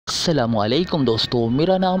अस्सलाम-ओ-अलैकुम दोस्तों,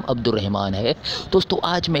 मेरा नाम अब्दुर्रहमान है। दोस्तों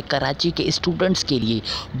आज मैं कराची के स्टूडेंट्स के लिए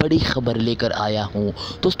बड़ी ख़बर लेकर आया हूँ।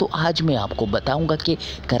 दोस्तों आज मैं आपको बताऊँगा कि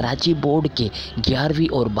कराची बोर्ड के 11वीं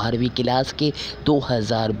और 12वीं क्लास के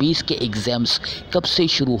 2020 के एग्ज़ाम्स कब से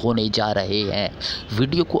शुरू होने जा रहे हैं।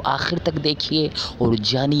 वीडियो को आखिर तक देखिए और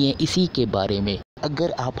जानिए इसी के बारे में।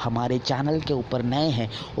 अगर आप हमारे चैनल के ऊपर नए हैं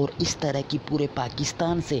और इस तरह की पूरे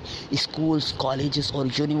पाकिस्तान से स्कूल्स, कॉलेजेस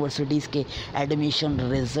और यूनिवर्सिटीज़ के एडमिशन,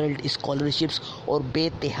 रिज़ल्ट, स्कॉलरशिप्स और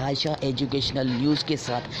बेतहाशा एजुकेशनल न्यूज़ के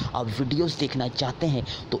साथ आप वीडियोस देखना चाहते हैं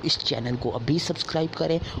तो इस चैनल को अभी सब्सक्राइब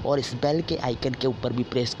करें और इस बेल के आइकन के ऊपर भी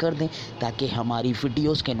प्रेस कर दें ताकि हमारी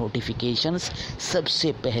वीडियोस के नोटिफिकेशंस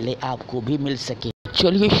सबसे पहले आपको भी मिल सके।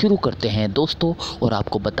 चलिए शुरू करते हैं दोस्तों और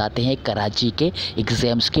आपको बताते हैं कराची के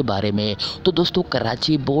एग्ज़ाम्स के बारे में। तो दोस्तों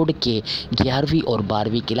कराची बोर्ड के 11वीं और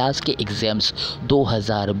 12वीं क्लास के एग्ज़ाम्स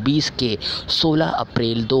 2020 के 16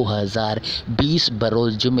 अप्रैल 2020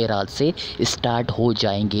 बरोज़ जुमेरात से स्टार्ट हो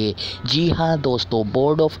जाएंगे। जी हाँ दोस्तों,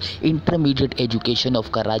 board of intermediate education of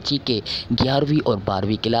Karachi के 11वीं और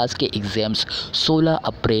 12वीं क्लास के एग्ज़ाम्स 16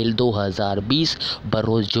 अप्रैल 2020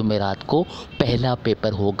 बरोज़ जुमेरात को पहला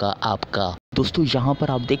पेपर होगा आपका। दोस्तों यहाँ पर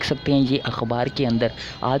आप देख सकते हैं ये अखबार के अंदर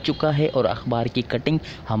आ चुका है और अखबार की कटिंग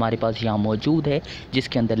हमारे पास यहाँ मौजूद है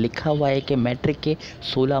जिसके अंदर लिखा हुआ है कि मैट्रिक के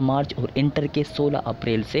 16 मार्च और इंटर के 16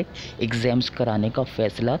 अप्रैल से एग्ज़ाम्स कराने का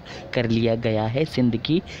फ़ैसला कर लिया गया है सिंध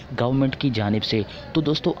की गवर्नमेंट की जानिब से। तो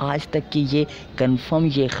दोस्तों आज तक की ये कंफर्म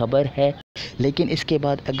ये ख़बर है, लेकिन इसके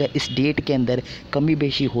बाद अगर इस डेट के अंदर कमी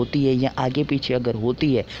बेशी होती है या आगे पीछे अगर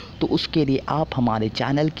होती है तो उसके लिए आप हमारे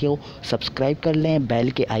चैनल को सब्सक्राइब कर लें,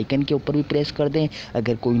 बेल के आइकन के ऊपर भी प्रेस कर दें।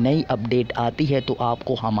 अगर कोई नई अपडेट आती है तो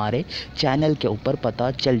आपको हमारे चैनल के ऊपर पता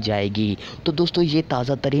चल जाएगी। तो दोस्तों ये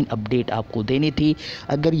ताज़ा तरीन अपडेट आपको देनी थी।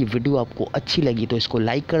 अगर ये वीडियो आपको अच्छी लगी तो इसको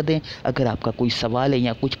लाइक कर दें। अगर आपका कोई सवाल है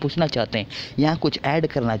या कुछ पूछना चाहते हैं या कुछ ऐड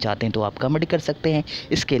करना चाहते हैं तो आप कमेंट कर सकते हैं।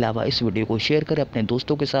 इसके अलावा इस वीडियो को शेयर करें अपने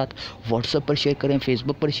दोस्तों के साथ, व्हाट्सएप पर शेयर करें,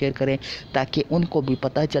 फेसबुक पर शेयर करें ताकि उनको भी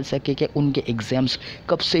पता चल सके कि उनके एग्ज़ाम्स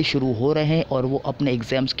कब से शुरू हो रहे हैं और वो अपने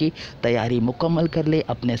एग्ज़ाम्स की तैयारी मुकम्मल कर लें,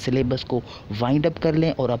 अपने सिलेबस को वाइंड अप कर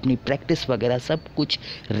लें और अपनी प्रैक्टिस वगैरह सब कुछ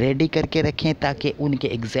रेडी करके रखें ताकि उनके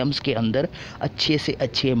एग्ज़ाम्स के अंदर अच्छे से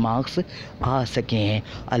अच्छे मार्क्स आ सकें।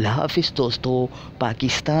 अल्लाह हाफ़िज़ दोस्तों,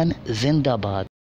 पाकिस्तान जिंदाबाद।